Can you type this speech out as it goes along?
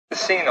The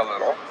scene a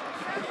little.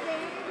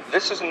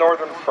 This is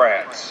northern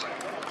France.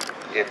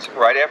 It's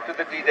right after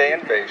the D-Day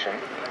invasion.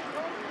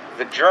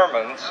 The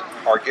Germans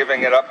are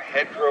giving it up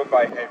hedgerow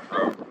by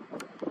hedgerow.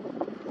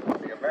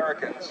 The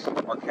Americans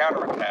are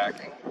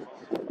counterattacking.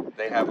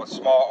 They have a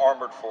small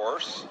armored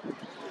force,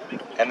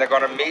 and they're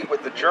going to meet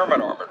with the German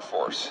armored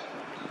force.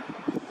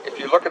 If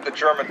you look at the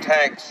German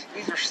tanks,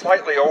 these are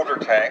slightly older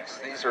tanks.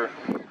 These are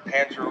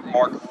Panzer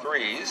Mark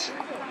IIIs.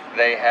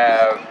 They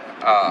have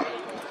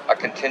a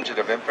contingent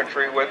of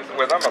infantry with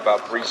them,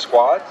 about 3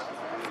 squads,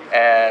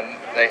 and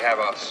they have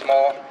a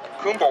small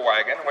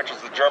Kumbelwagen, which is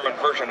the German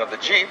version of the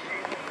Jeep,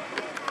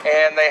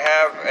 and they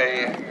have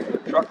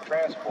a truck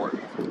transport.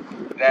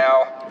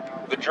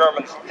 Now, the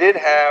Germans did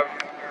have